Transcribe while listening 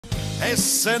E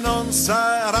se non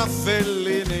sarà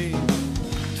Fellini,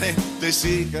 né De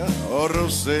Sica o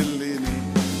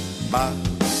Rossellini,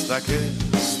 basta che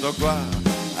sto qua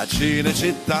a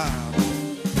Cinecittà.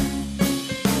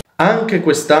 Anche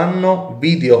quest'anno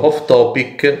video off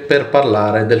topic per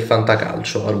parlare del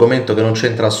fantacalcio, argomento che non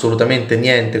c'entra assolutamente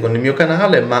niente con il mio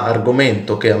canale, ma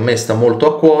argomento che a me sta molto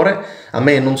a cuore, a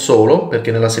me e non solo,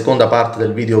 perché nella seconda parte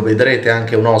del video vedrete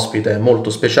anche un ospite molto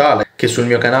speciale, che sul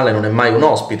mio canale non è mai un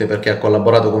ospite perché ha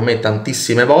collaborato con me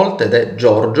tantissime volte, ed è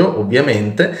Giorgio,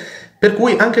 ovviamente. Per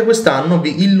cui anche quest'anno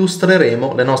vi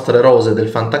illustreremo le nostre rose del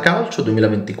fantacalcio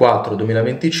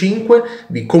 2024-2025,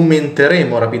 vi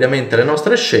commenteremo rapidamente le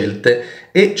nostre scelte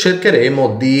e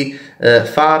cercheremo di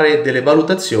fare delle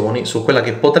valutazioni su quella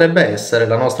che potrebbe essere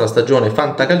la nostra stagione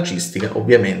fantacalcistica,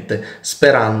 ovviamente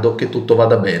sperando che tutto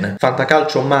vada bene.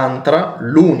 Fantacalcio Mantra,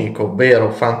 l'unico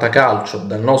vero fantacalcio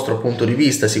dal nostro punto di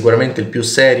vista, sicuramente il più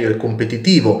serio e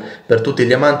competitivo per tutti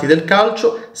gli amanti del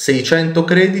calcio, 600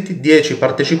 crediti, 10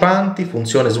 partecipanti,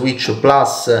 funzione Switch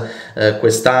Plus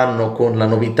quest'anno con la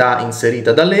novità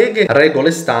inserita da leghe,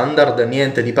 regole standard,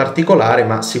 niente di particolare,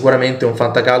 ma sicuramente un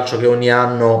fantacalcio che ogni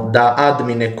anno da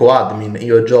admin e co-admin,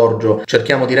 io e Giorgio,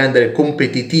 cerchiamo di rendere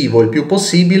competitivo il più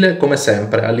possibile, come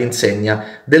sempre all'insegna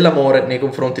dell'amore nei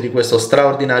confronti di questo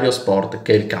straordinario sport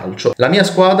che è il calcio. La mia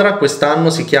squadra quest'anno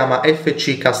si chiama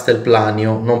FC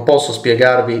Castelplanio, non posso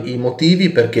spiegarvi i motivi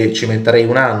perché ci metterei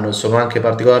un anno e sono anche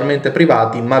particolarmente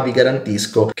privati, ma vi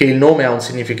garantisco che il nome ha un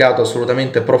significato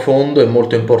assolutamente profondo e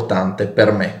molto importante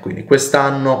per me. Quindi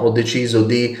quest'anno ho deciso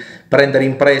di prendere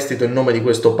in prestito il nome di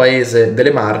questo paese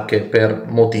delle Marche per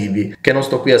motivi che non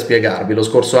sto qui a spiegarvi. Lo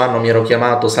scorso anno mi ero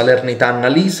chiamato Salernitana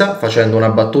Lisa facendo una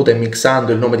battuta e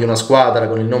mixando il nome di una squadra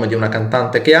con il nome di una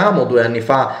cantante che amo. 2 anni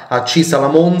fa a Cisa la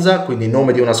Monza, quindi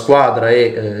nome di una squadra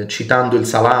e citando il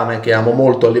salame che amo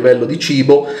molto a livello di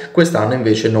cibo. Quest'anno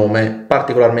invece nome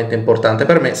particolarmente importante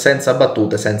per me, senza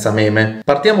battute, senza meme.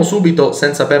 Partiamo subito,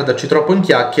 senza perderci troppo in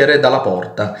chiacchiere, dalla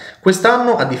porta.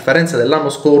 Quest'anno, a differenza dell'anno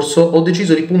scorso, ho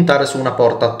deciso di puntare su una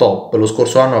porta top. Lo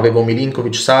scorso anno avevo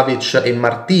Milinkovic, Savic e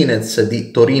Martinez di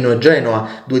Torino e Genoa,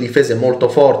 2 difese molto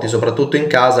forti, soprattutto in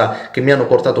casa, che mi hanno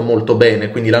portato molto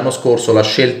bene, quindi l'anno scorso la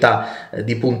scelta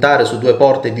di puntare su 2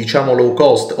 porte diciamo low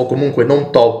cost o comunque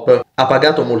non top ha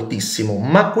pagato moltissimo,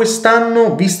 ma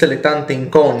quest'anno, viste le tante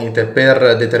incognite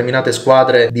per determinate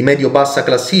squadre di medio-bassa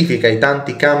classifica, i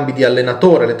tanti cambi di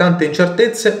allenatore, le tante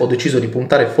incertezze, ho deciso di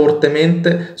puntare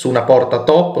fortemente su una porta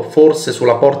top, forse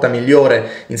sulla porta migliore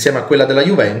insieme a quella della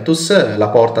Juventus, la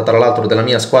porta tra l'altro della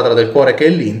mia squadra del cuore che è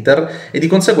l'Inter, e di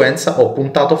conseguenza ho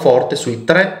puntato forte sui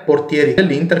 3 portieri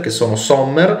dell'Inter che sono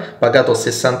Sommer, pagato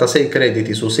 66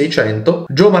 crediti su 600,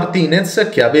 Joe Martinez,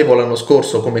 che avevo l'anno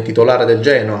scorso come titolare del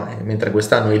Genoa, mentre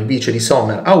quest'anno è il vice di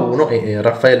Sommer a 1, e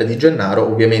Raffaele Di Gennaro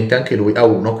ovviamente anche lui a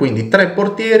 1, quindi 3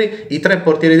 portieri, i 3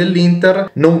 portieri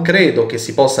dell'Inter. Non credo che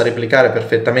si possa replicare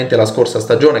perfettamente la scorsa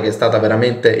stagione che è stata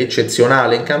veramente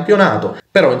eccezionale in campionato,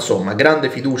 però insomma grande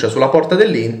fiducia sulla porta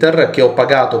dell'Inter che ho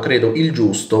pagato credo il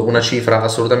giusto, una cifra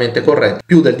assolutamente corretta,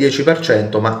 più del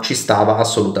 10%, ma ci stava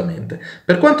assolutamente.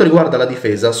 Per quanto riguarda la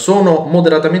difesa sono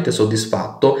moderatamente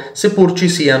soddisfatto, seppur ci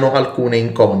siano alcune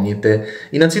incognite.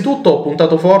 Innanzitutto ho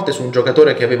puntato forte su un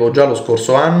giocatore che avevo già lo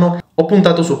scorso anno, ho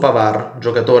puntato su Pavard,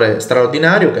 giocatore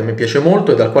straordinario che mi piace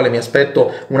molto e dal quale mi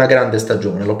aspetto una grande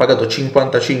stagione. L'ho pagato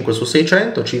 55 su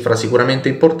 600, cifra sicuramente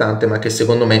importante ma che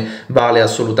secondo me vale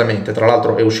assolutamente. Tra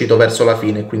l'altro è uscito verso la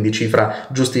fine, quindi cifra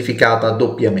giustificata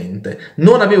doppiamente.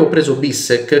 Non avevo preso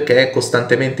Bissek, che è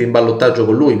costantemente in ballottaggio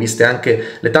con lui, viste anche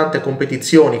le tante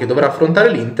competizioni che dovrà affrontare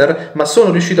l'Inter, ma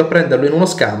sono riuscito a prenderlo in uno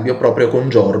scambio proprio con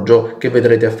Giorgio, che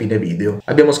vedrete a fine video.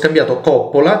 Abbiamo scambiato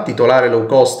Coppola, titolare low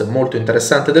cost molto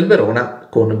interessante del Verona,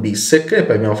 con Bissek, e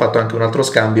poi abbiamo fatto anche un altro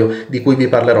scambio di cui vi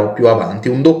parlerò più avanti,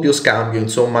 un doppio scambio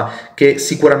insomma che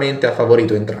sicuramente ha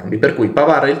favorito entrambi, per cui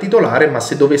Pavard è il titolare, ma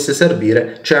se dovesse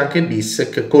servire c'è anche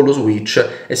Bissek con lo switch,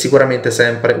 è sicuramente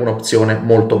sempre un'opzione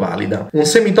molto valida. Un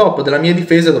semi-top della mia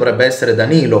difesa dovrebbe essere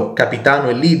Danilo, capitano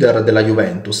e leader della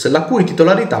Juventus, la cui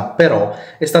titolarità però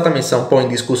è stata messa un po' in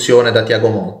discussione da Thiago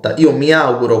Motta. Io mi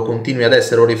auguro continui ad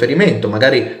essere un riferimento,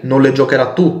 magari non le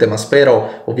giocherà tutte, ma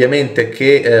spero ovviamente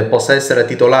che possa essere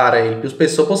titolare il più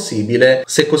spesso possibile.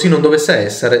 Se così non dovesse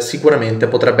essere, sicuramente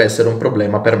potrebbe essere un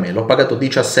problema per me. L'ho pagato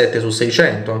 17 su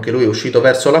 600, anche lui è uscito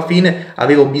verso la fine.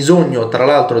 Avevo bisogno tra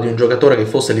l'altro di un giocatore che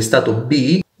fosse listato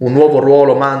B, un nuovo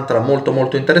ruolo Mantra molto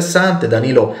molto interessante.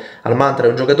 Danilo al Mantra è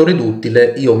un giocatore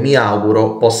duttile, io mi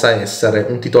auguro possa essere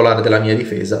un titolare della mia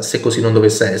difesa. Se così non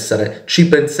dovesse essere, ci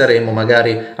penseremo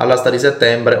magari all'asta di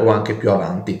settembre o anche più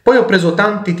avanti. Poi ho preso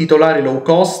tanti titolari low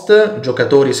cost,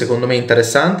 giocatori secondo me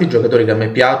interessanti, giocatori che a me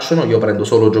piacciono. Io prendo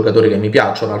solo giocatori che mi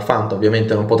piacciono al Fanta,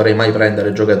 ovviamente non potrei mai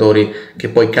prendere giocatori che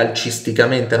poi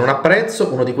calcisticamente non apprezzo.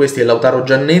 Uno di questi è Lautaro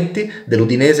Giannetti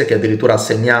dell'Udinese, che addirittura ha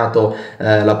segnato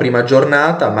la prima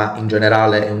giornata, ma in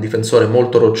generale è un difensore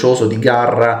molto roccioso, di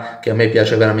garra, che a me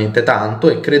piace veramente tanto,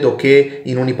 e credo che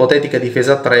in un'ipotetica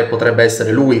difesa a 3 potrebbe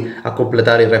essere lui a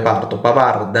completare il reparto.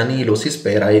 Pavard, Danilo si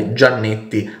spera e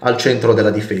Giannetti al centro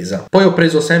della difesa. Poi ho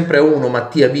preso sempre uno,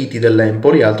 Mattia Viti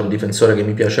dell'Empoli, altro difensore che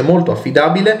mi piace molto,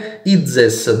 affidabile,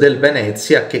 Izes del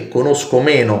Venezia, che conosco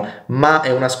meno ma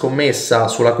è una scommessa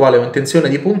sulla quale ho intenzione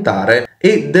di puntare,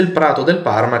 e del Prato del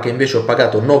Parma, che invece ho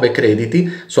pagato 9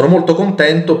 crediti. Sono molto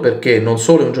contento perché non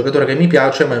solo è un giocatore che mi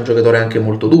piace, ma è un giocatore anche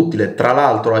molto duttile. Tra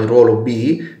l'altro ha il ruolo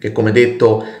B, che come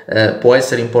detto può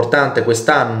essere importante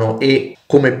quest'anno, e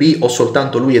come B ho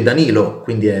soltanto lui e Danilo,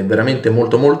 quindi è veramente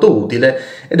molto molto utile,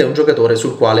 ed è un giocatore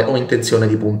sul quale ho intenzione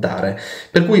di puntare.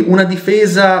 Per cui una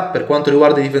difesa, per quanto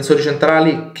riguarda i difensori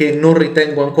centrali, che non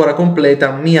ritengo ancora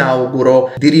completa. Mi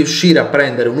auguro di riuscire a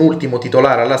prendere un ultimo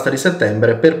titolare all'asta di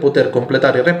settembre per poter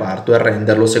completare il reparto e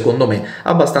renderlo, secondo me,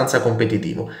 abbastanza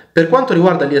competitivo. Per quanto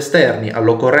riguarda gli esterni,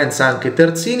 all'occorrenza anche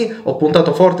terzini, ho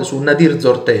puntato forte su Nadir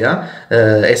Zortea,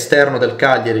 esterno del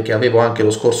Cagliari, che avevo anche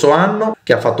lo scorso anno,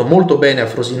 che ha fatto molto bene a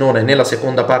Frosinone nella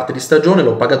seconda parte di stagione.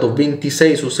 L'ho pagato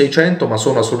 26 su 600, ma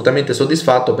sono assolutamente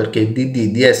soddisfatto perché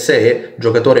DSE,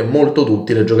 giocatore molto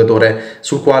duttile, giocatore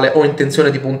sul quale ho intenzione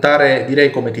di puntare,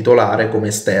 direi come titolare, come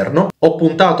esterno. Ho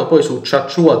puntato poi su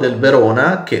Ciacciua del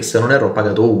Verona, che se non erro ho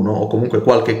pagato 1 o comunque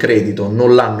qualche credito,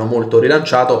 non l'hanno molto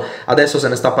rilanciato, adesso se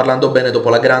ne sta parlando bene dopo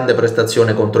la grande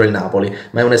prestazione contro il Napoli,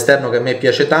 ma è un esterno che a me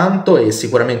piace tanto e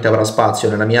sicuramente avrà spazio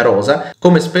nella mia rosa,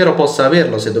 come spero possa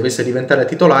averlo se dovesse diventare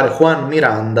titolare Juan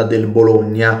Miranda del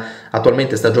Bologna.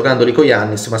 Attualmente sta giocando lì con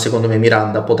Giannis, ma secondo me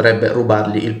Miranda potrebbe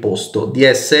rubargli il posto.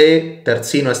 DSE,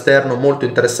 terzino esterno molto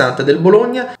interessante del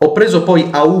Bologna. Ho preso poi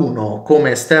a 1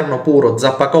 come esterno puro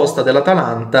Zappacosta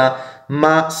dell'Atalanta,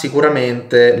 ma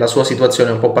sicuramente la sua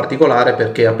situazione è un po' particolare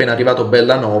perché è appena arrivato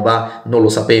Bellanova, non lo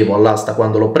sapevo all'asta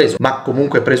quando l'ho preso, ma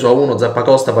comunque preso a 1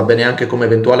 Zappacosta va bene anche come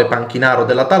eventuale panchinaro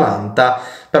dell'Atalanta.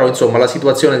 Però insomma la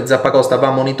situazione di Zappacosta va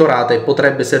monitorata e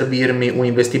potrebbe servirmi un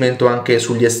investimento anche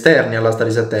sugli esterni all'asta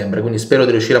di settembre, quindi spero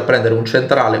di riuscire a prendere un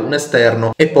centrale, un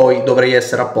esterno, e poi dovrei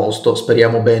essere a posto,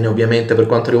 speriamo bene ovviamente per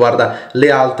quanto riguarda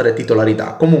le altre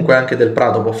titolarità. Comunque anche Del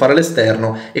Prato può fare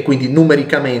l'esterno e quindi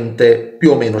numericamente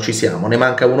più o meno ci siamo, ne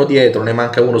manca uno dietro, ne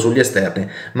manca uno sugli esterni,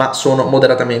 ma sono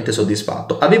moderatamente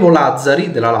soddisfatto. Avevo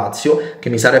Lazzari della Lazio che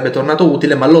mi sarebbe tornato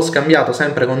utile, ma l'ho scambiato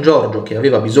sempre con Giorgio, che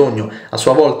aveva bisogno a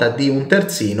sua volta di un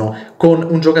terzino, con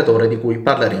un giocatore di cui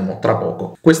parleremo tra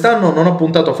poco. Quest'anno non ho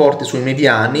puntato forti sui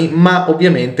mediani, ma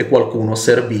ovviamente qualcuno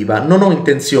serviva. Non ho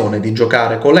intenzione di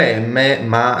giocare con le M,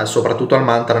 ma soprattutto al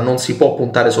Mantra non si può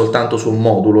puntare soltanto su un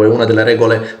modulo, è una delle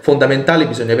regole fondamentali,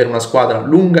 bisogna avere una squadra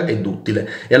lunga e duttile.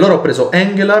 E allora ho preso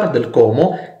Engelar del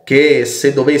Como, che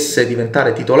se dovesse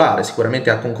diventare titolare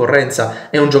sicuramente a concorrenza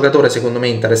è un giocatore secondo me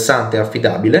interessante e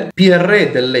affidabile.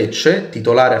 Pierre del Lecce,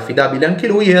 titolare affidabile anche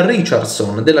lui, e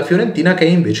Richardson della Fiorentina, che è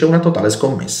invece una totale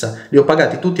scommessa. Li ho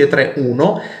pagati tutti e tre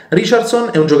 1. Richardson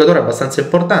è un giocatore abbastanza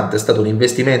importante, è stato un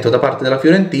investimento da parte della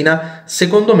Fiorentina,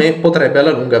 secondo me potrebbe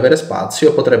alla lunga avere spazio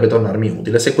e potrebbe tornarmi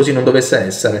utile. Se così non dovesse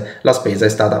essere, la spesa è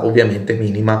stata ovviamente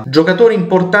minima. Giocatori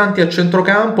importanti a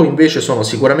centrocampo invece sono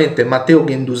sicuramente Matteo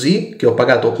Guendouzi, che ho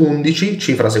pagato 11,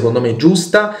 cifra secondo me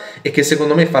giusta e che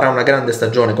secondo me farà una grande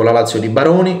stagione con la Lazio di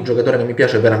Baroni, giocatore che mi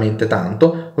piace veramente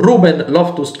tanto. Ruben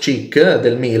Loftus-Cheek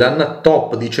del Milan,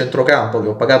 top di centrocampo, che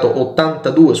ho pagato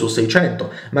 82 su 600,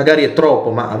 magari è troppo,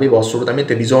 ma avevo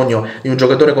assolutamente bisogno di un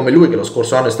giocatore come lui, che lo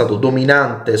scorso anno è stato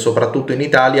dominante soprattutto in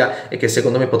Italia e che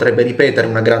secondo me potrebbe ripetere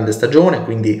una grande stagione,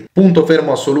 quindi punto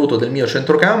fermo assoluto del mio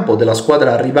centrocampo, della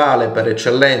squadra rivale per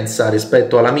eccellenza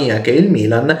rispetto alla mia, che è il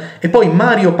Milan. E poi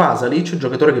Mario Pasalic,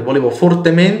 giocatore che volevo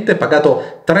fortemente,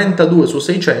 pagato 32 su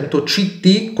 600,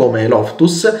 CT come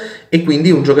Loftus, e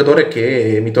quindi un giocatore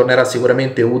che mi tornerà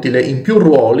sicuramente utile in più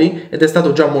ruoli ed è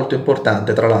stato già molto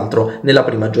importante tra l'altro nella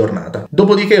prima giornata.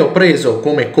 Dopodiché ho preso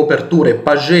come coperture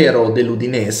Pagero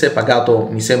dell'Udinese, pagato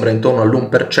mi sembra intorno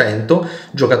all'1%,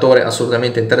 giocatore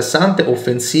assolutamente interessante,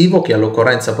 offensivo, che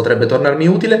all'occorrenza potrebbe tornarmi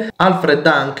utile. Alfred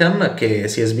Duncan, che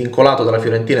si è svincolato dalla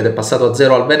Fiorentina ed è passato a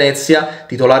 0 al Venezia,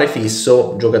 titolare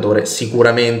fisso, giocatore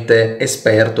sicuramente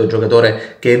esperto,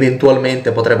 giocatore che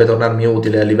eventualmente potrebbe tornarmi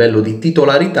utile a livello di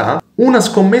titolarità. Una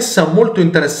scommessa molto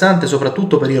interessante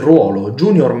soprattutto per il ruolo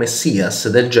Junior Messias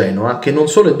del Genoa, che non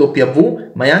solo è W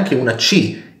ma è anche una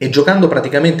C, e giocando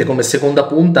praticamente come seconda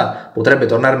punta potrebbe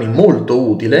tornarmi molto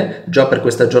utile. Già per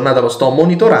questa giornata lo sto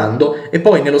monitorando. E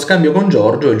poi nello scambio con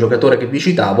Giorgio, il giocatore che vi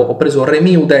citavo, ho preso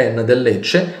Remy Uden del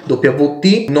Lecce,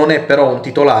 WT, non è però un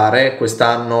titolare,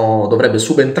 quest'anno dovrebbe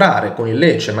subentrare con il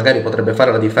Lecce, magari potrebbe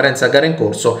fare la differenza a gara in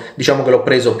corso. Diciamo che l'ho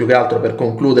preso più che altro per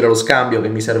concludere lo scambio, che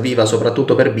mi serviva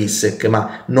soprattutto per Bissek,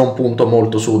 ma non punto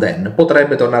molto su Uden.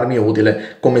 Potrebbe tornarmi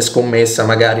utile come scommessa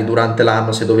magari durante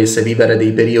l'anno se dovesse vivere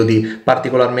dei periodi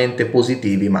particolarmente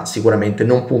positivi, ma sicuramente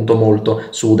non punto molto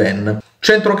su Uden.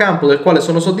 Centrocampo del quale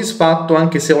sono soddisfatto,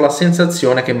 anche se ho la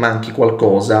sensazione che manchi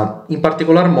qualcosa. In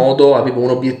particolar modo avevo un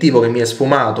obiettivo che mi è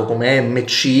sfumato come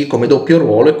MC, come doppio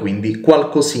ruolo, e quindi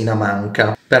qualcosina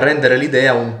manca. Per rendere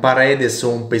l'idea, un Paredes o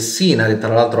un Pessina, che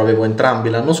tra l'altro avevo entrambi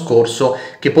l'anno scorso,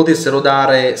 che potessero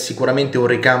dare sicuramente un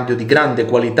ricambio di grande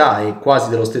qualità e quasi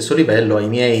dello stesso livello ai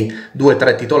miei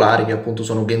 2-3 titolari, che appunto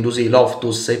sono Guendouzi,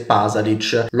 Loftus e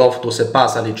Pasalic. Loftus e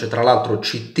Pasalic tra l'altro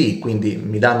CT, quindi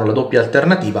mi danno la doppia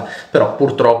alternativa, però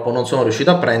purtroppo non sono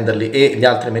riuscito a prenderli, e gli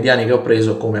altri mediani che ho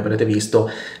preso, come avrete visto,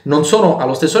 non sono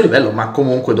allo stesso livello, ma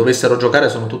comunque dovessero giocare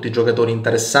sono tutti giocatori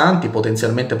interessanti,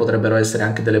 potenzialmente potrebbero essere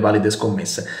anche delle valide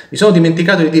scommesse. Mi sono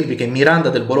dimenticato di dirvi che Miranda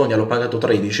del Bologna l'ho pagato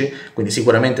 13, quindi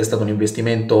sicuramente è stato un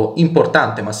investimento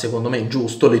importante, ma secondo me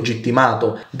giusto,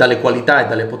 legittimato dalle qualità e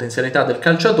dalle potenzialità del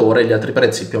calciatore. Gli altri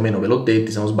prezzi più o meno ve l'ho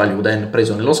detti, se non sbaglio Uden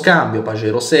preso nello scambio,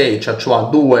 Pagero 6, Ciacciua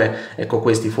 2, ecco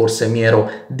questi forse mi ero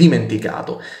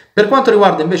dimenticato. Per quanto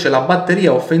riguarda invece la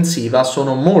batteria offensiva,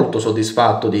 sono molto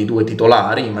soddisfatto dei due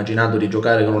titolari, immaginando di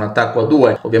giocare con un attacco a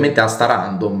 2, ovviamente a sta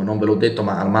random, non ve l'ho detto,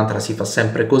 ma al Mantra si fa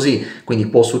sempre così, quindi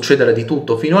può succedere di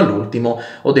tutto fino all'ultimo.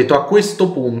 Ho detto a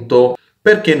questo punto,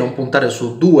 perché non puntare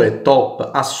su 2 top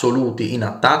assoluti in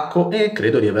attacco? E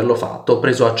credo di averlo fatto. Ho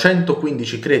preso a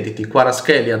 115 crediti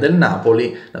Kvaratskhelia del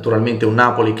Napoli, naturalmente un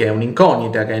Napoli che è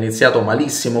un'incognita, che ha iniziato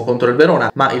malissimo contro il Verona,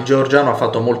 ma il georgiano ha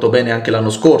fatto molto bene anche l'anno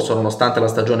scorso, nonostante la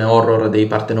stagione horror dei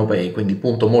partenopei, quindi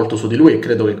punto molto su di lui e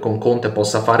credo che con Conte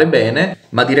possa fare bene.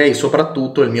 Ma direi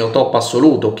soprattutto il mio top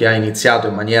assoluto, che ha iniziato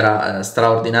in maniera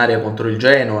straordinaria contro il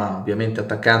Genoa, ovviamente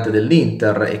attaccante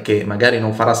dell'Inter, e che magari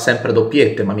non farà sempre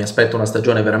doppiette, ma mi aspetto una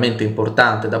stagione veramente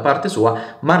importante da parte sua,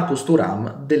 Marcus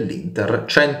Thuram dell'Inter,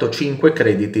 105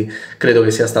 crediti, credo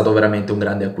che sia stato veramente un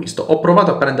grande acquisto. Ho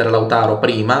provato a prendere Lautaro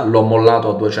prima, l'ho mollato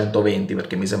a 220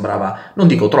 perché mi sembrava, non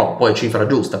dico troppo, è cifra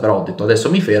giusta, però ho detto adesso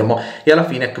mi fermo, e alla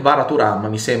fine Kvara Thuram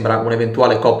mi sembra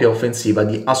un'eventuale coppia offensiva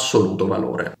di assoluto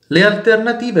valore. Le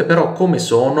alternative però come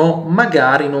sono?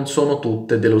 Magari non sono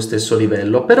tutte dello stesso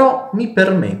livello, però mi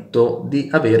permetto di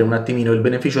avere un attimino il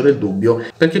beneficio del dubbio,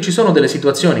 perché ci sono delle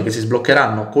situazioni che si sbloccano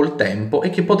col tempo e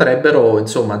che potrebbero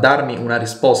insomma darmi una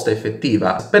risposta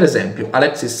effettiva. Per esempio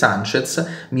Alexis Sanchez,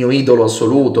 mio idolo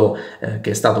assoluto,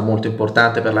 che è stato molto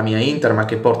importante per la mia Inter ma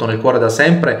che porto nel cuore da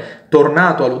sempre,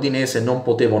 tornato all'Udinese non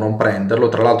potevo non prenderlo,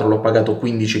 tra l'altro l'ho pagato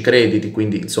 15 crediti,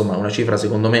 quindi insomma una cifra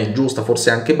secondo me giusta,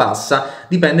 forse anche bassa,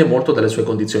 dipende molto dalle sue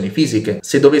condizioni fisiche.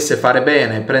 Se dovesse fare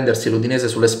bene prendersi l'Udinese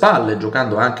sulle spalle,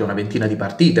 giocando anche una ventina di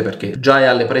partite, perché già è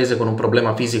alle prese con un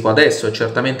problema fisico adesso e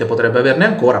certamente potrebbe averne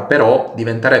ancora, però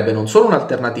diventerebbe non solo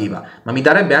un'alternativa, ma mi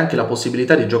darebbe anche la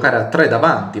possibilità di giocare a 3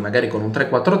 davanti, magari con un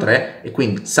 3-4-3, e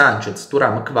quindi Sanchez,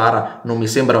 Thuram, Kvara non mi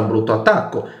sembra un brutto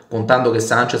attacco, contando che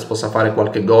Sanchez possa fare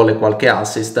qualche gol e qualche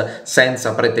assist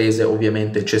senza pretese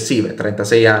ovviamente eccessive.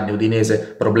 36 anni,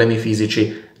 Udinese, problemi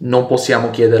fisici, non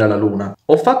possiamo chiedere alla luna.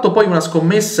 Ho fatto poi una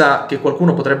scommessa che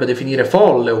qualcuno potrebbe definire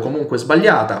folle o comunque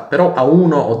sbagliata, però a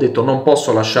uno ho detto non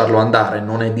posso lasciarlo andare,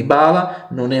 non è Dybala,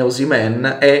 non è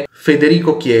Osimhen, è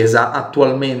Federico Chiesa,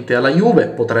 attualmente alla Juve,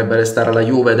 potrebbe restare alla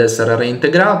Juve ed essere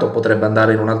reintegrato, potrebbe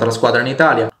andare in un'altra squadra in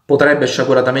Italia, potrebbe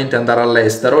sciaguratamente andare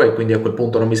all'estero e quindi a quel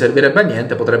punto non mi servirebbe a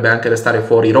niente, potrebbe anche restare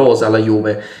fuori rosa alla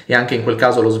Juve e anche in quel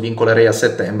caso lo svincolerei a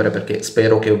settembre, perché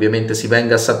spero che ovviamente si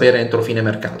venga a sapere entro fine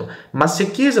mercato. Ma se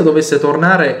Chiesa dovesse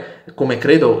tornare, come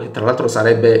credo che tra l'altro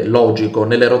sarebbe logico,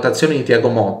 nelle rotazioni di Thiago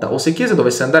Motta, o se Chiesa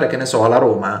dovesse andare, che ne so, alla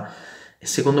Roma,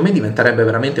 secondo me diventerebbe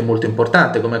veramente molto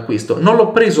importante come acquisto. Non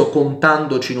l'ho preso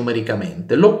contandoci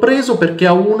numericamente, l'ho preso perché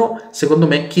a uno, secondo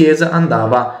me, Chiesa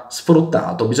andava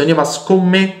sfruttato. Bisognava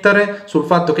scommettere sul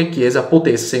fatto che Chiesa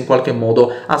potesse in qualche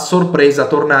modo a sorpresa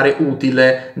tornare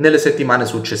utile nelle settimane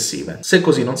successive. Se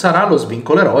così non sarà, lo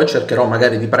svincolerò e cercherò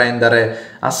magari di prendere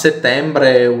a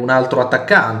settembre un altro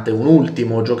attaccante, un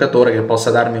ultimo giocatore che possa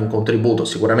darmi un contributo,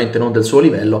 sicuramente non del suo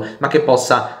livello, ma che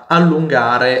possa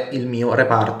allungare il mio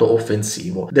reparto offensivo.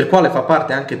 difensivo, del quale fa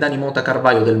parte anche Dani Mota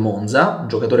Carvaio del Monza, un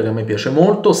giocatore che a me piace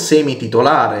molto,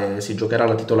 semi-titolare, si giocherà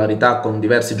la titolarità con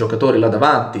diversi giocatori là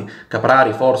davanti,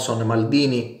 Caprari, Forson,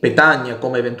 Maldini, Petagna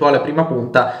come eventuale prima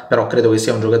punta, però credo che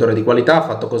sia un giocatore di qualità, ha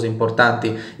fatto cose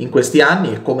importanti in questi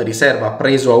anni e come riserva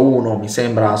preso a 1 mi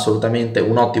sembra assolutamente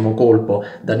un ottimo colpo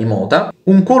Dani Mota.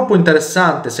 Un colpo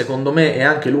interessante secondo me è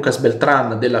anche Lucas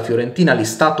Beltran della Fiorentina,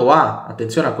 listato A,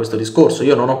 attenzione a questo discorso,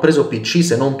 io non ho preso PC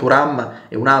se non Thuram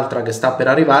e un'altra che sta per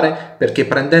arrivare, perché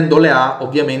prendendo le A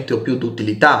ovviamente ho più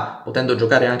d'utilità, potendo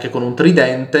giocare anche con un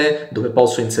tridente dove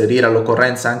posso inserire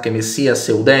all'occorrenza anche Messias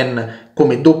e Uden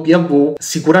come W,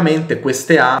 sicuramente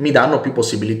queste A mi danno più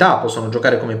possibilità, possono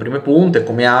giocare come prime punte,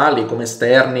 come ali, come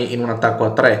esterni in un attacco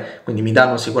a 3, quindi mi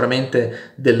danno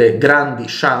sicuramente delle grandi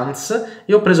chance.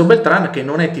 Io ho preso Beltran che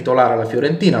non è titolare alla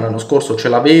Fiorentina, l'anno scorso ce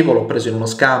l'avevo, l'ho preso in uno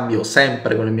scambio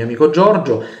sempre con il mio amico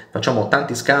Giorgio, facciamo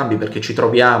tanti scambi perché ci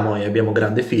troviamo e abbiamo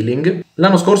grande feeling.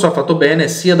 L'anno scorso ha fatto bene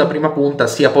sia da prima punta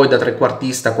sia poi da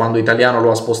trequartista quando Italiano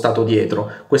lo ha spostato dietro.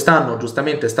 Quest'anno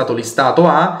giustamente è stato listato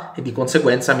A e di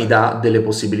conseguenza mi dà delle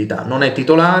possibilità. Non è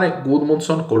titolare,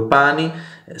 Gudmundsson, Colpani,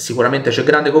 sicuramente c'è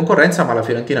grande concorrenza, ma la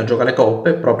Fiorentina gioca le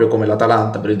coppe, proprio come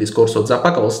l'Atalanta per il discorso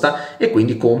Zappacosta, e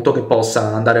quindi conto che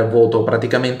possa andare a voto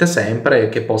praticamente sempre e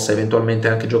che possa eventualmente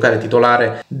anche giocare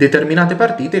titolare determinate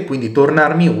partite e quindi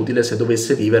tornarmi utile se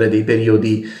dovesse vivere dei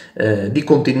periodi di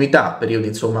continuità, periodi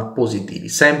insomma positivi,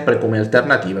 sempre come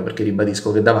alternativa, perché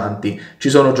ribadisco che davanti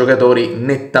ci sono giocatori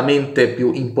nettamente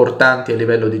più importanti a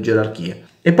livello di gerarchie.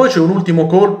 E poi c'è un ultimo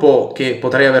colpo che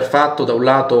potrei aver fatto da un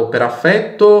lato per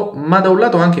affetto, ma da un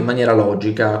lato anche in maniera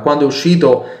logica. Quando è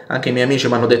uscito anche i miei amici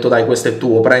mi hanno detto dai questo è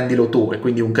tuo, prendilo tu, e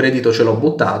quindi un credito ce l'ho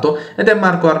buttato, ed è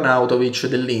Marco Arnautovic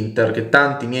dell'Inter, che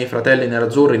tanti miei fratelli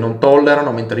nerazzurri non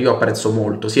tollerano, mentre io apprezzo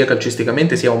molto, sia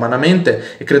calcisticamente sia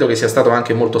umanamente, e credo che sia stato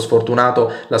anche molto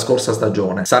sfortunato la scorsa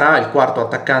stagione. Sarà il quarto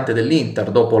attaccante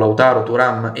dell'Inter dopo Lautaro,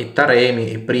 Thuram e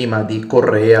Taremi, e prima di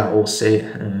Correa, o se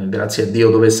grazie a Dio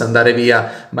dovesse andare via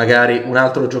magari un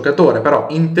altro giocatore, però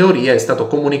in teoria è stato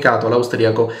comunicato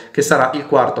all'austriaco che sarà il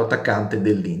quarto attaccante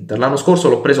dell'Inter. L'anno scorso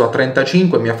l'ho preso a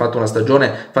 35, mi ha fatto una stagione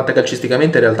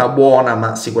fantacalcisticamente in realtà buona,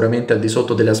 ma sicuramente al di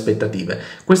sotto delle aspettative.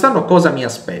 Quest'anno cosa mi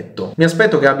aspetto? Mi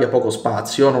aspetto che abbia poco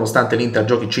spazio, nonostante l'Inter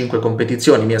giochi 5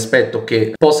 competizioni, mi aspetto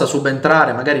che possa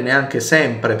subentrare magari neanche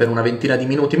sempre per una ventina di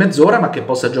minuti, mezz'ora, ma che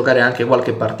possa giocare anche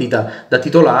qualche partita da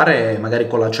titolare, magari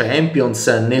con la Champions,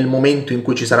 nel momento in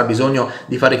cui ci sarà bisogno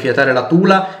di fare fiatare la Tula.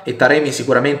 E Taremi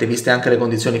sicuramente, viste anche le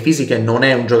condizioni fisiche, non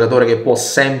è un giocatore che può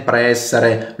sempre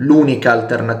essere l'unica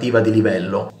alternativa di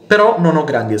livello, però non ho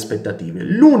grandi aspettative.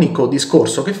 L'unico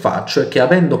discorso che faccio è che,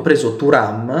 avendo preso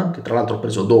Thuram, che tra l'altro ho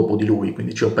preso dopo di lui,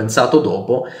 quindi ci ho pensato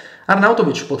dopo,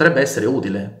 Arnautovic potrebbe essere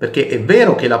utile, perché è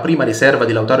vero che la prima riserva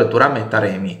di Lautaro e Thuram è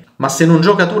Taremi, ma se non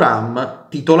gioca Thuram,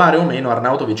 titolare o meno,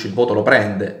 Arnautovic il voto lo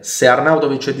prende. Se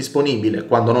Arnautovic è disponibile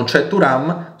quando non c'è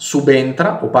Thuram,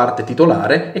 subentra o parte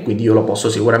titolare, e quindi io lo posso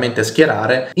sicuramente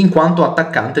schierare in quanto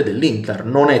attaccante dell'Inter.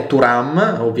 Non è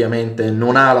Thuram, ovviamente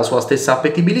non ha la sua stessa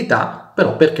appetibilità,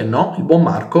 però perché no, il buon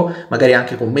Marco, magari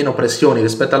anche con meno pressioni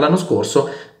rispetto all'anno scorso,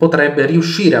 potrebbe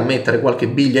riuscire a mettere qualche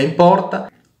biglia in porta,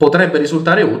 potrebbe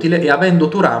risultare utile, e avendo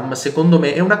Thuram, secondo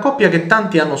me, è una coppia che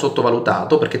tanti hanno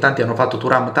sottovalutato, perché tanti hanno fatto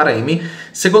Thuram-Taremi,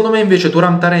 secondo me invece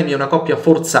Thuram-Taremi è una coppia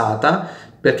forzata,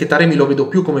 perché Taremi lo vedo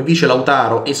più come vice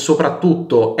Lautaro, e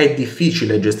soprattutto è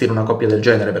difficile gestire una coppia del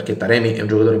genere, perché Taremi è un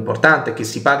giocatore importante, che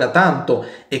si paga tanto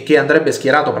e che andrebbe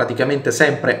schierato praticamente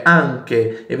sempre,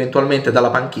 anche eventualmente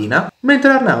dalla panchina, mentre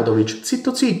Arnautovic,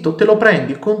 zitto zitto, te lo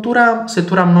prendi con Thuram, se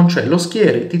Thuram non c'è lo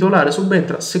schieri, titolare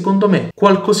subentra, secondo me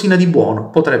qualcosina di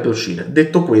buono potrebbe uscire.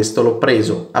 Detto questo, l'ho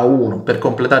preso a 1 per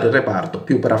completare il reparto,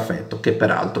 più per affetto che per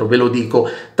altro, ve lo dico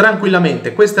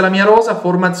tranquillamente. Questa è la mia rosa,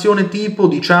 formazione tipo,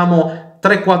 diciamo,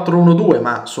 3-4-1-2,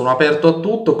 ma sono aperto a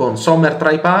tutto, con Sommer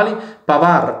tra i pali,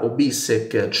 Pavard o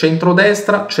Bissek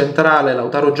centrodestra, centrale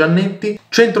Lautaro Giannetti,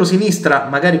 centrosinistra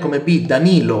magari come B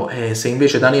Danilo, e se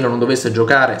invece Danilo non dovesse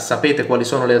giocare sapete quali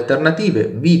sono le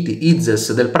alternative, Viti,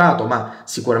 Izes, Del Prato, ma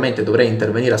sicuramente dovrei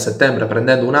intervenire a settembre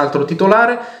prendendo un altro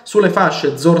titolare. Sulle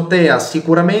fasce Zortea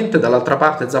sicuramente, dall'altra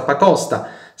parte Zappacosta,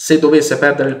 se dovesse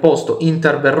perdere il posto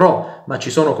interverrò, ma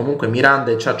ci sono comunque Miranda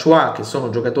e Ciacciua che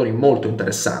sono giocatori molto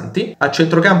interessanti. A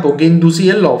centrocampo Guendouzi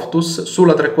e Loftus,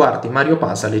 sulla tre quarti Mario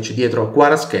Pasalic, dietro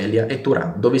Kvaratskhelia e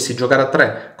Thuram. Dovessi giocare a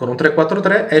 3 con un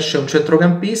 3-4-3, esce un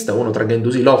centrocampista, uno tra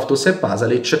Guendouzi, Loftus e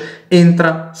Pasalic,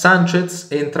 entra Sanchez,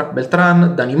 entra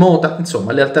Beltran, Dani Mota,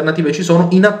 insomma le alternative ci sono,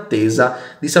 in attesa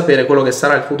di sapere quello che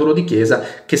sarà il futuro di Chiesa,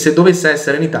 che se dovesse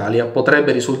essere in Italia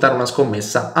potrebbe risultare una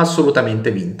scommessa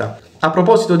assolutamente vinta. A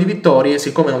proposito di vittorie,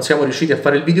 siccome non siamo riusciti a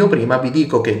fare il video prima, vi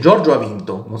dico che Giorgio ha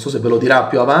vinto, non so se ve lo dirà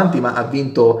più avanti, ma ha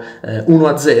vinto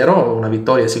 1-0, una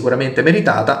vittoria sicuramente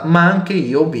meritata, ma anche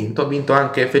io ho vinto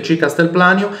anche FC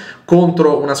Castelplanio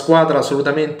contro una squadra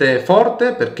assolutamente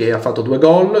forte perché ha fatto 2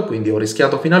 gol, quindi ho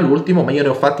rischiato fino all'ultimo, ma io ne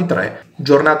ho fatti 3.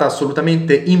 Giornata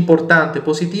assolutamente importante e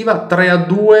positiva,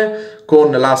 3-2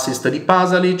 con l'assist di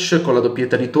Pasalic, con la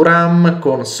doppietta di Thuram,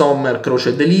 con Sommer, croce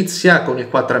e delizia, con il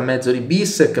 4,5 di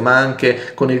Bissek, ma anche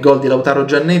con il gol di Lautaro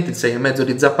Giannetti, il 6,5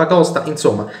 di Zappacosta.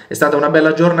 Insomma, è stata una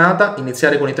bella giornata,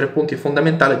 iniziare con i 3 punti è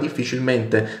fondamentale,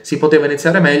 difficilmente si poteva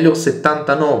iniziare meglio,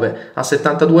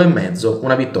 79-72,5,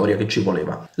 una vittoria che ci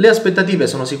voleva. Le aspettative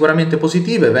sono sicuramente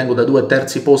positive, vengo da 2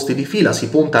 terzi posti di fila, si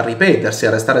punta a ripetersi,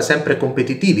 a restare sempre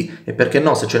competitivi e perché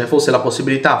no, se ce ne fosse la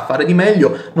possibilità, a fare di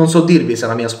meglio. Non so dirvi se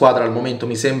la mia squadra al momento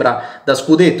mi sembra da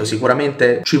scudetto,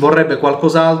 sicuramente ci vorrebbe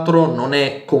qualcos'altro, non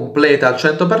è completa al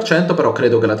 100%, però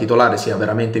credo che la titolare sia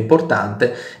veramente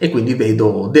importante e quindi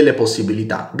vedo delle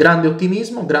possibilità. Grande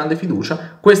ottimismo, grande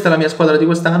fiducia, questa è la mia squadra di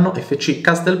quest'anno, FC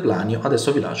Castelplanio.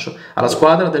 Adesso vi lascio alla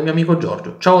squadra del mio amico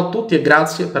Giorgio. Ciao a tutti e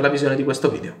grazie per la visione di questo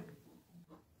video.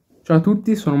 Ciao a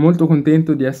tutti, sono molto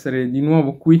contento di essere di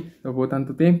nuovo qui dopo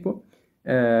tanto tempo.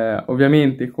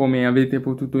 Ovviamente, come avete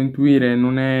potuto intuire,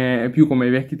 non è più come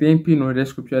ai vecchi tempi, non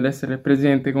riesco più ad essere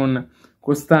presente con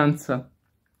costanza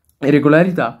e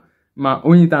regolarità, ma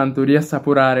ogni tanto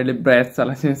riassaporare l'ebbrezza,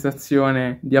 la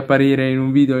sensazione di apparire in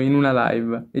un video, in una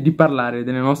live e di parlare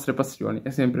delle nostre passioni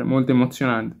è sempre molto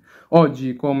emozionante.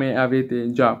 Oggi, come avete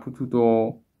già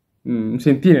potuto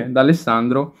sentire da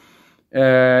Alessandro,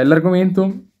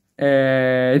 l'argomento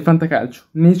è il fantacalcio,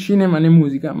 né cinema né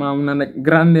musica, ma una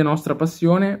grande nostra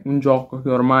passione, un gioco che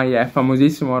ormai è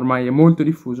famosissimo, ormai è molto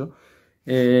diffuso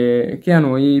e che a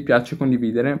noi piace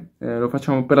condividere. Lo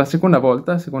facciamo per la seconda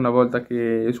volta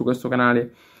che su questo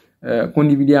canale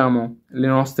condividiamo le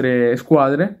nostre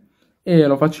squadre e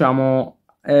lo facciamo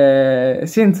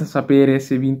senza sapere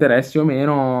se vi interessi o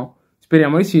meno,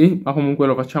 speriamo di sì, ma comunque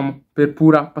lo facciamo per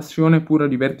pura passione, puro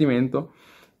divertimento.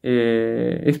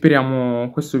 E speriamo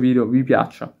questo video vi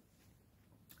piaccia.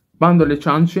 Bando alle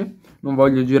ciance, non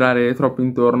voglio girare troppo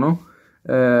intorno,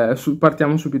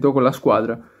 partiamo subito con la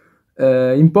squadra.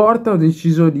 In porta ho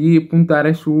deciso di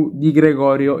puntare su Di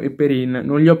Gregorio e Perin,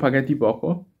 non li ho pagati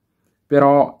poco,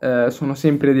 però sono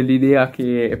sempre dell'idea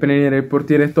che prendere il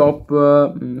portiere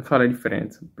top fa la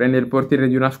differenza. Prendere il portiere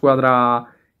di una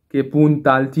squadra che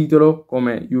punta al titolo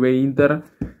come Juve e Inter,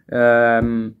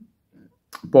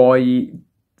 poi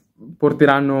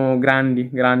porteranno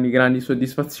grandi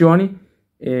soddisfazioni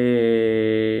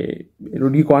e lo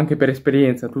dico anche per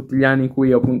esperienza. Tutti gli anni in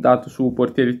cui ho puntato su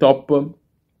portieri top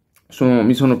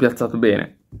mi sono piazzato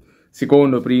bene,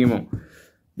 secondo, primo.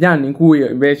 Gli anni in cui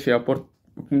invece ho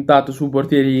puntato su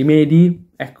portieri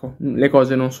medi, ecco, le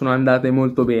cose non sono andate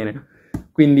molto bene,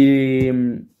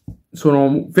 quindi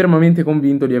sono fermamente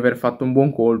convinto di aver fatto un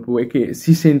buon colpo e che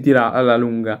si sentirà alla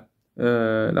lunga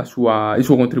il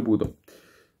suo contributo.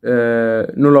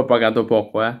 Non l'ho pagato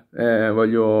poco,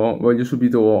 voglio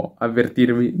subito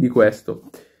avvertirvi di questo.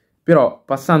 Però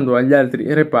passando agli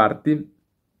altri reparti,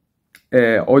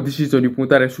 ho deciso di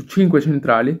puntare su 5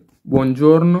 centrali: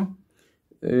 Buongiorno,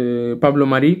 Pablo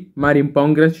Mari, Marin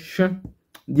Pongracic,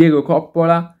 Diego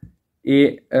Coppola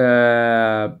e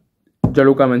Gianluca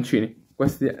Mancini.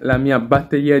 Questa è la mia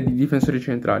batteria di difensori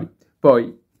centrali.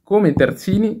 Poi come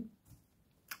terzini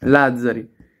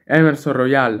Lazzari, Emerson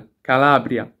Royal,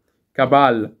 Calabria,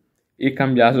 Cabal e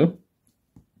Cambiaso.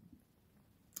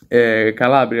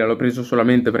 Calabria l'ho preso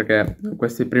solamente perché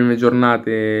queste prime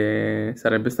giornate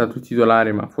sarebbe stato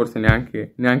titolare, ma forse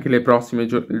neanche le prossime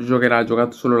giocherà, ha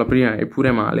giocato solo la prima e pure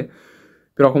male.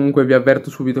 Però comunque vi avverto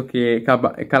subito che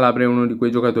Calabria è uno di quei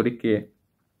giocatori che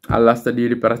all'asta di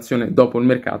riparazione dopo il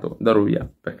mercato darò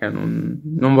via, perché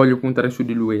non voglio puntare su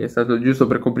di lui, è stato giusto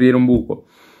per coprire un buco.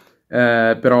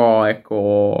 Però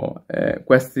ecco,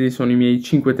 questi sono i miei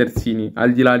 5 terzini,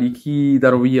 al di là di chi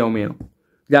darò via o meno.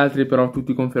 Gli altri però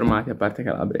tutti confermati, a parte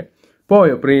Calabria.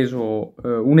 Poi ho preso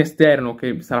un esterno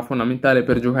che sarà fondamentale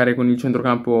per giocare con il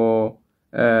centrocampo,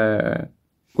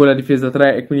 con la difesa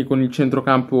 3 e quindi con il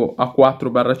centrocampo a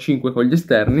 4/5 con gli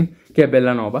esterni, che è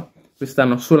Bellanova.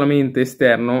 Quest'anno solamente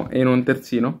esterno e non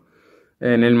terzino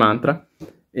nel mantra.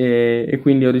 E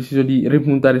quindi ho deciso di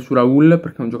ripuntare su Raul,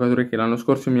 perché è un giocatore che l'anno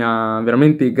scorso mi ha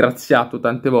veramente graziato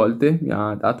tante volte, mi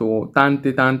ha dato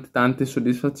tante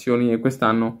soddisfazioni e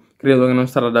quest'anno credo che non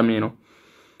sarà da meno.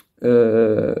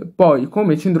 Poi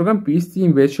come centrocampisti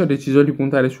invece ho deciso di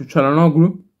puntare su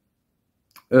Çalhanoğlu,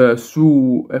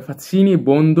 su Fazzini,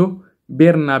 Bondo,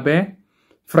 Bernabé,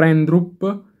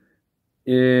 Frendrup,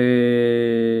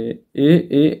 e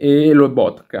lo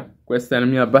Botka. Questa è la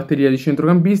mia batteria di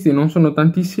centrocampisti, non sono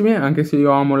tantissime, anche se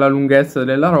io amo la lunghezza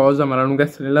della rosa, ma la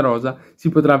lunghezza della rosa si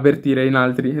potrà avvertire in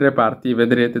altri reparti,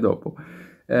 vedrete dopo.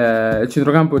 Il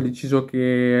centrocampo ho deciso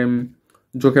che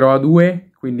giocherò a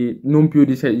 2, quindi non più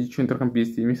di 6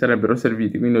 centrocampisti mi sarebbero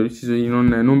serviti, quindi ho deciso di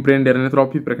non prenderne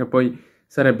troppi perché poi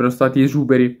sarebbero stati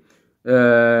esuberi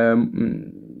giocatori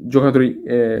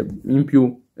in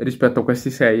più rispetto a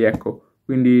questi 6, ecco.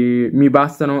 Quindi mi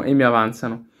bastano e mi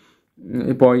avanzano.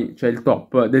 E poi c'è il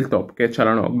top del top, che è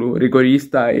Çalhanoğlu,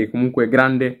 rigorista e comunque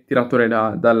grande tiratore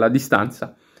dalla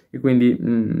distanza, e quindi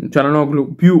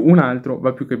Çalhanoğlu più un altro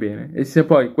va più che bene. E se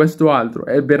poi questo altro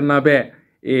è Bernabé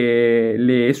e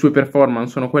le sue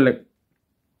performance sono quelle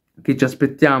che ci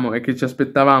aspettiamo e che ci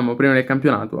aspettavamo prima del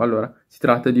campionato, allora si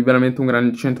tratta di veramente un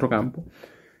grande centrocampo.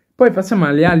 Poi passiamo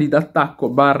alle ali d'attacco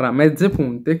barra mezze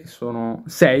punte, che sono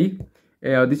 6.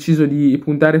 Ho deciso di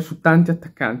puntare su tanti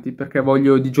attaccanti perché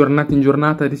voglio di giornata in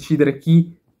giornata decidere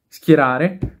chi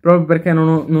schierare, proprio perché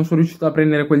non sono riuscito a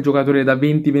prendere quel giocatore da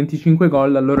 20-25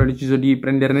 gol. Allora ho deciso di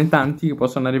prenderne tanti che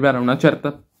possono arrivare a una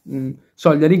certa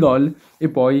soglia di gol e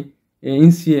poi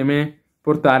insieme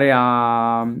portare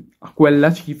a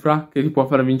quella cifra che ti può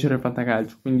far vincere il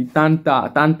fantacalcio. Quindi tante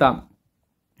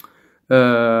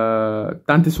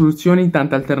soluzioni,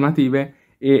 tante alternative,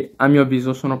 e a mio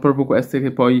avviso sono proprio queste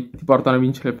che poi ti portano a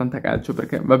vincere il fantacalcio,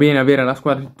 perché va bene avere la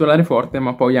squadra titolare forte,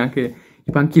 ma poi anche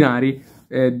i panchinari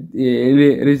e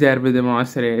le riserve devono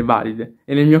essere valide,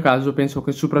 e nel mio caso penso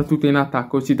che soprattutto in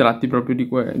attacco si tratti proprio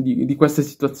di questa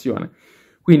situazione.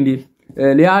 Quindi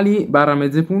le ali barra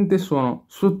mezze punte sono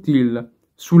Sottil,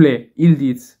 Sule,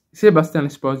 Ildiz, Sebastian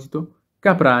Esposito,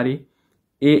 Caprari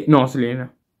e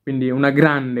Noslin. Quindi una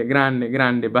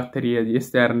grande batteria di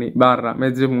esterni barra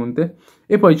mezze punte.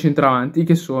 E poi i centravanti,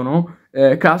 che sono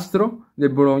Castro del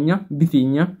Bologna,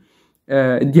 Vitigna,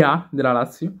 Dia della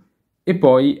Lazio, e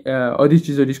poi ho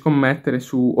deciso di scommettere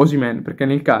su Osimhen, perché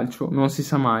nel calcio non si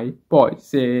sa mai. Poi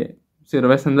se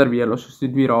dovesse andare via lo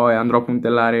sostituirò e andrò a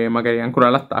puntellare magari ancora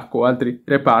l'attacco o altri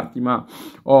reparti, ma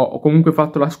ho comunque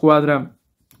fatto la squadra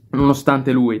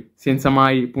nonostante lui, senza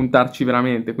mai puntarci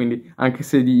veramente. Quindi anche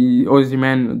se di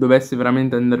Osimhen dovesse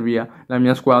veramente andare via, la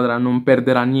mia squadra non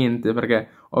perderà niente, perché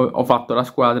ho fatto la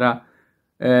squadra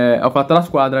e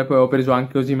poi ho preso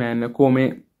anche Osimhen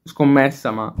come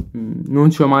scommessa, ma non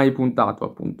ci ho mai puntato,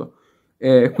 appunto.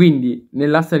 Quindi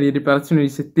nell'asta di riparazione di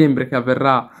settembre, che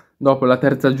avverrà dopo la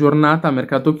terza giornata a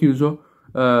mercato chiuso,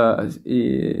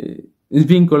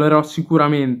 svincolerò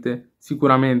sicuramente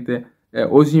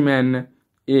Osimhen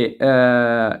e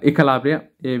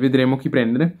Calabria, e vedremo chi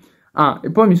prendere.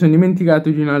 E poi mi sono dimenticato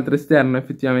di un altro esterno,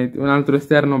 effettivamente, un altro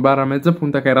esterno barra mezza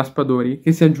punta, che è Raspadori,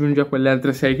 che si aggiunge a quelle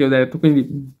altre 6 che ho detto.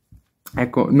 Quindi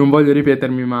ecco, non voglio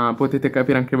ripetermi, ma potete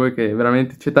capire anche voi che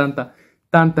veramente c'è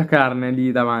tanta carne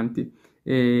lì davanti,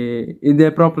 ed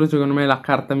è proprio secondo me la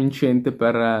carta vincente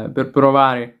per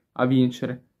provare a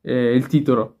vincere il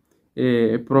titolo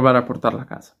e provare a portarla a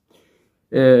casa.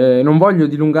 Non voglio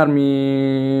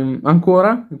dilungarmi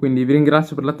ancora, quindi vi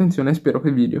ringrazio per l'attenzione e spero che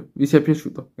il video vi sia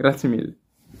piaciuto. Grazie mille.